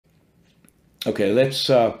Okay,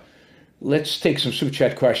 let's take some super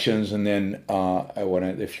chat questions, and then I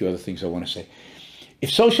want a few other things I want to say.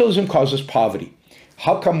 If socialism causes poverty,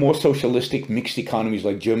 how come more socialistic mixed economies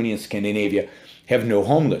like Germany and Scandinavia have no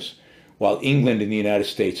homeless, while England and the United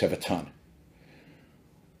States have a ton?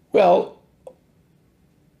 Well,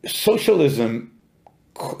 socialism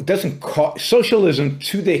doesn't socialism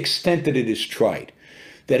to the extent that it is tried.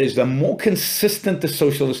 That is, the more consistent the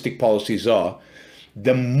socialistic policies are,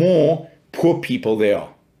 the more poor people there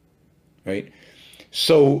are, right?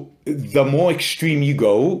 So the more extreme you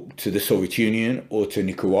go to the Soviet Union or to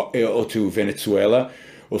Nicaragua or to Venezuela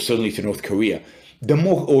or certainly to North Korea, the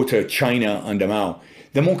more, or to China under Mao,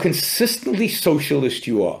 the more consistently socialist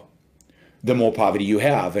you are, the more poverty you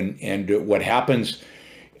have. And what happens,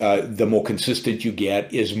 the more consistent you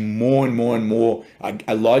get, is more and more and more,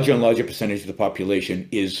 a larger and larger percentage of the population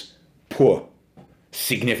is poor,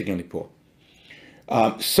 significantly poor.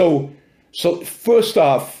 So first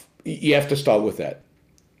off, you have to start with that.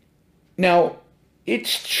 Now,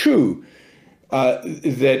 it's true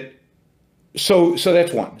that, so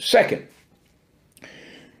that's one. Second,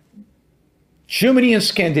 Germany and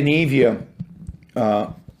Scandinavia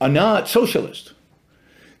are not socialist.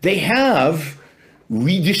 They have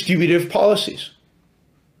redistributive policies,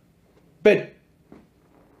 but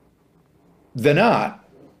they're not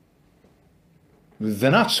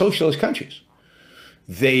socialist countries.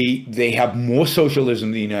 They have more socialism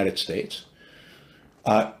than the United States.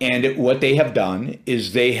 And what they have done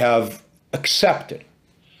is they have accepted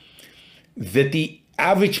that the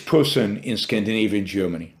average person in Scandinavia and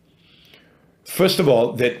Germany, first of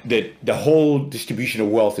all, that the whole distribution of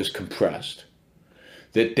wealth is compressed,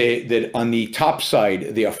 that on the top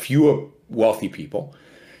side, there are fewer wealthy people,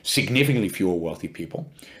 significantly fewer wealthy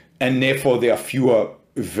people, and therefore there are fewer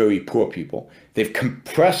very poor people. They've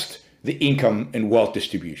compressed the income and wealth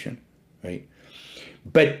distribution, right?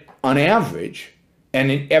 But on average, and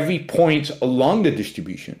in every point along the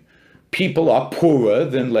distribution, people are poorer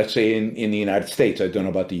than, let's say, in the United States. I don't know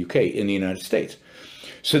about the UK, in the United States.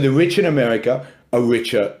 So the rich in America are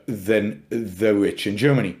richer than the rich in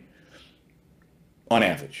Germany, on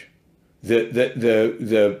average.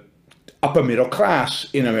 The upper middle class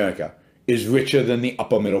in America is richer than the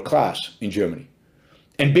upper middle class in Germany,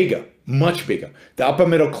 and bigger, much bigger. The upper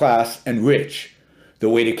middle class and rich, the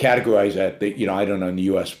way to categorize that, I don't know, in the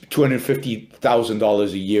US,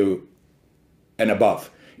 $250,000 a year and above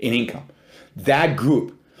in income. That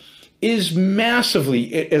group is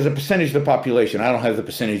massively, as a percentage of the population, I don't have the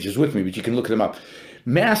percentages with me, but you can look them up,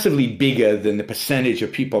 massively bigger than the percentage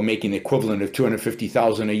of people making the equivalent of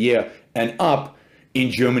 $250,000 a year and up in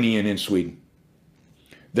Germany and in Sweden.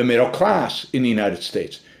 The middle class in the United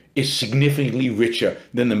States is significantly richer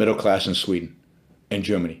than the middle class in Sweden and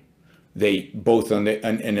Germany. They both, in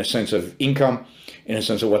a sense of income, in a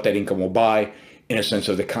sense of what that income will buy, in a sense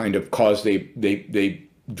of the kind of cars they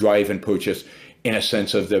drive and purchase, in a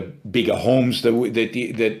sense of the bigger homes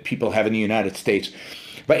that people have in the United States.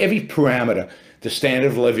 By every parameter, the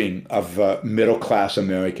standard of living of middle class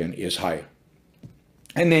American is higher.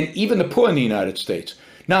 And then even the poor in the United States,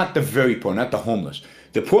 not the very poor, not the homeless,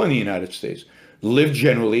 the poor in the United States live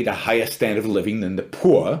generally at a higher standard of living than the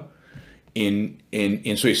poor in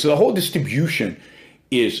Sweden. So the whole distribution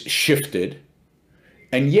is shifted.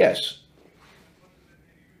 And yes,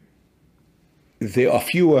 there are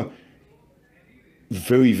fewer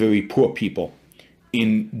very, very poor people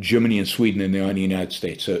in Germany and Sweden than there are in the United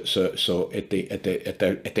States. So at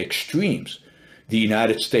the extremes, the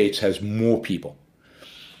United States has more people.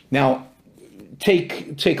 Now,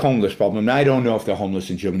 take homeless problem. Now, I don't know if they're homeless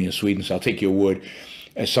in Germany and Sweden, so I'll take your word.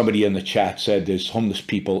 As somebody in the chat said, there's homeless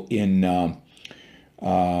people in there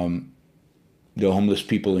are homeless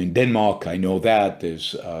people in Denmark. I know that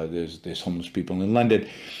there's homeless people in London,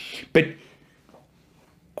 but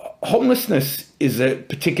homelessness is a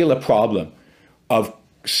particular problem of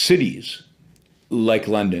cities like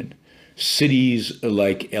London, cities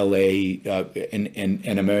like LA,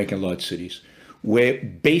 and American large cities, where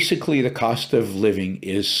basically the cost of living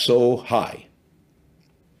is so high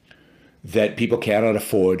that people cannot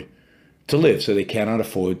afford to live, so they cannot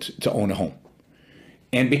afford to own a home.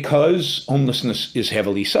 And because homelessness is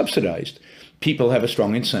heavily subsidized, people have a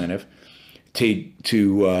strong incentive to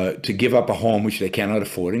give up a home which they cannot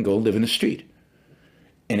afford and go live in the street.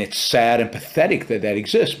 And it's sad and pathetic that that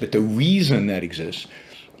exists, but the reason that exists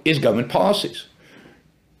is government policies.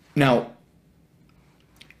 Now,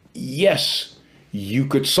 yes, you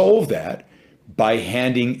could solve that by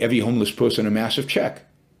handing every homeless person a massive check.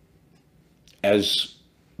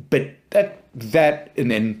 But that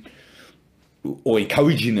and then, or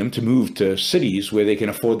encouraging them to move to cities where they can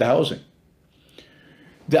afford the housing.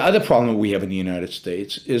 The other problem we have in the United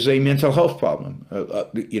States is a mental health problem.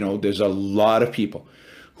 There's a lot of people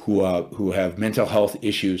who have mental health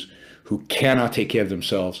issues, who cannot take care of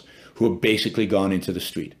themselves, who have basically gone into the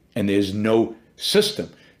street, and there's no system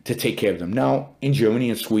to take care of them. Now, in Germany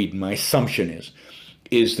and Sweden, my assumption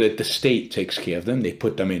is that the state takes care of them. They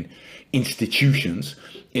put them in institutions.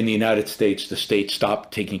 In the United States, the state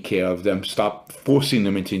stopped taking care of them, stopped forcing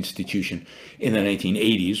them into institution in the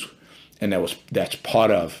 1980s, and that's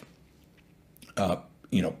part of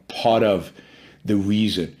the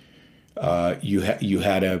reason you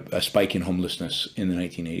had a spike in homelessness in the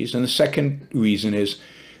 1980s. And the second reason is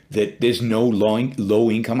that there's no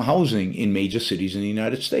low-income housing in major cities in the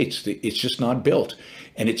United States. It's just not built.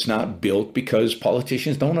 And it's not built because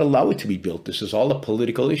politicians don't allow it to be built. This is all a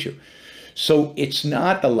political issue. So it's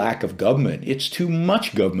not a lack of government. It's too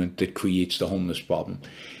much government that creates the homeless problem.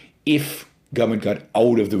 If government got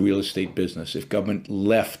out of the real estate business, if government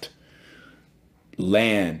left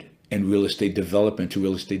land and real estate development to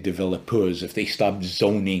real estate developers, if they stopped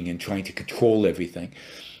zoning and trying to control everything,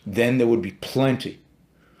 then there would be plenty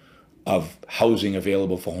of housing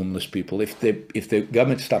available for homeless people. If the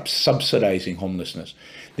government stopped subsidizing homelessness,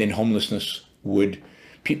 then homeless people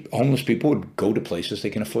would go to places they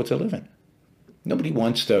can afford to live in. Nobody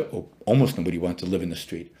wants to, or almost nobody wants to live in the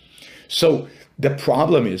street. So the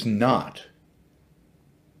problem is not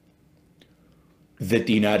that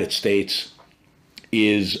the United States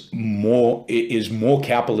is more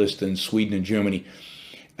capitalist than Sweden and Germany.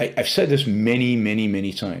 I've said this many, many,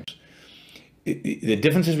 many times. The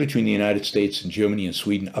differences between the United States and Germany and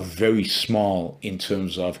Sweden are very small in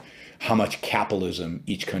terms of how much capitalism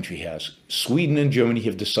each country has. Sweden and Germany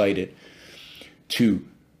have decided to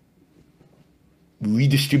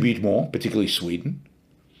redistribute more, particularly Sweden.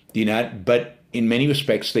 But in many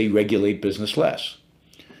respects, they regulate business less.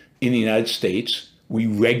 In the United States, we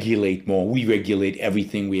regulate more. We regulate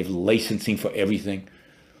everything. We have licensing for everything.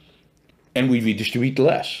 And we redistribute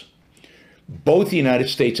less. Both the United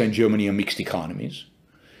States and Germany are mixed economies.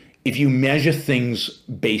 If you measure things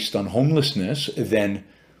based on homelessness, then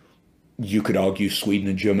you could argue Sweden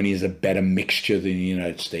and Germany is a better mixture than the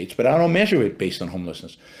United States. But I don't measure it based on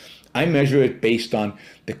homelessness. I measure it based on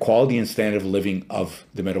the quality and standard of living of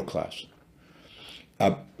the middle class.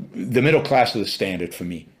 The middle class is the standard for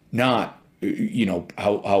me, not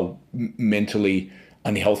how mentally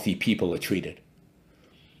unhealthy people are treated.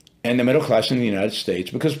 And the middle class in the United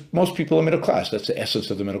States, because most people are middle class, that's the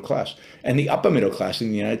essence of the middle class. And the upper middle class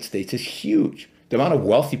in the United States is huge. The amount of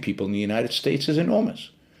wealthy people in the United States is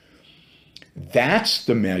enormous. That's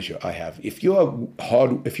the measure I have. If you're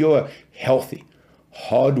a healthy,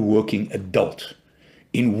 hardworking adult,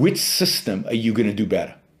 in which system are you going to do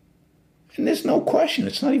better? And there's no question,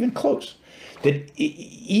 it's not even close. That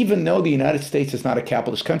even though the United States is not a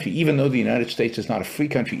capitalist country, even though the United States is not a free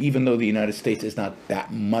country, even though the United States is not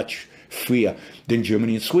that much freer than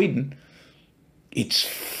Germany and Sweden, it's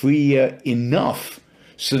freer enough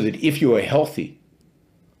so that if you're a healthy,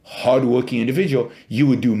 hardworking individual, you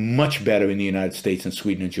would do much better in the United States than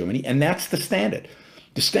Sweden and Germany. And that's the standard.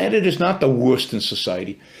 The standard is not the worst in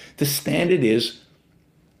society. The standard is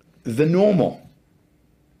the normal.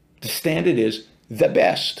 The standard is the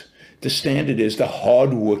best. The standard is the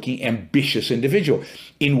hardworking, ambitious individual.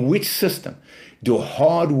 In which system do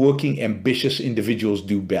hardworking, ambitious individuals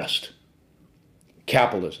do best?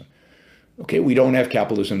 Capitalism. Okay, we don't have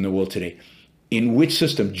capitalism in the world today. In which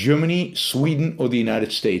system, Germany, Sweden, or the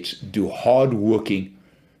United States, do hardworking,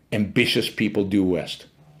 ambitious people do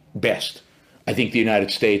best? I think the United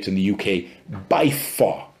States and the UK by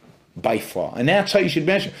far. And that's how you should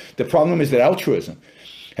measure. The problem is that altruism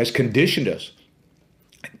has conditioned us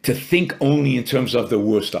to think only in terms of the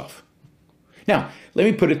worst off. Now,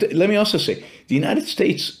 let me also say, the United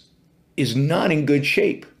States is not in good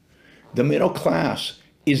shape. The middle class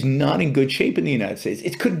is not in good shape in the United States.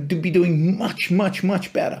 It could be doing much, much,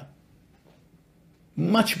 much better.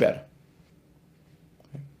 Much better.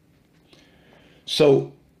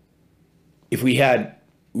 So, if we had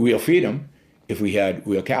real freedom, if we had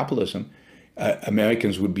real capitalism,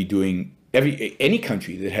 Americans would be doing, any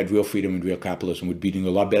country that had real freedom and real capitalism would be doing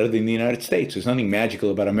a lot better than the United States. There's nothing magical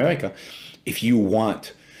about America. If you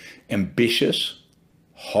want ambitious,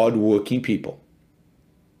 hardworking people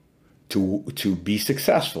to be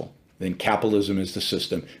successful, then capitalism is the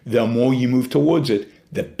system. The more you move towards it,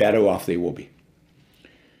 the better off they will be.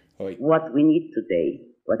 All right. What we need today,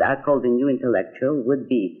 what I call the new intellectual, would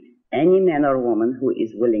be any man or woman who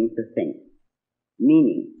is willing to think.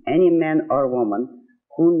 Meaning, any man or woman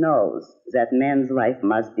who knows that man's life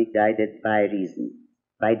must be guided by reason,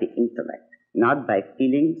 by the intellect. not by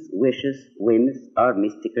feelings, wishes, whims, or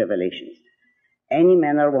mystic revelations. Any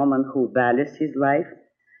man or woman who values his life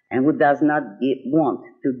and who does not want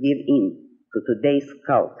to give in to today's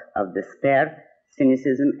cult of despair,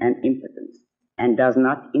 cynicism, and impotence, and does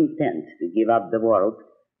not intend to give up the world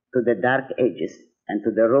to the dark ages and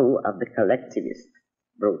to the rule of the collectivist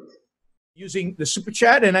brute. Using the super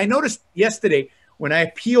chat, and I noticed yesterday when I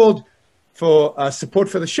appealed for support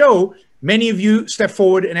for the show, many of you stepped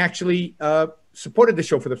forward and actually supported the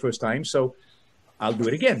show for the first time. So I'll do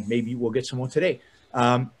it again. Maybe we'll get some more today.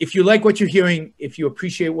 If you like what you're hearing, if you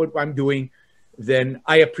appreciate what I'm doing, then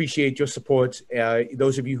I appreciate your support.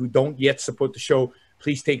 Those of you who don't yet support the show,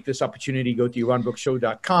 please take this opportunity. Go to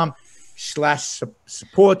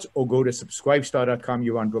yaronbrookshow.com/support or go to subscribestar.com,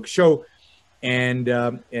 Yaron Brook Show, and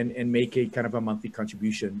make a kind of a monthly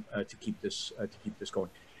contribution to keep this going.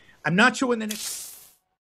 I'm not sure when the next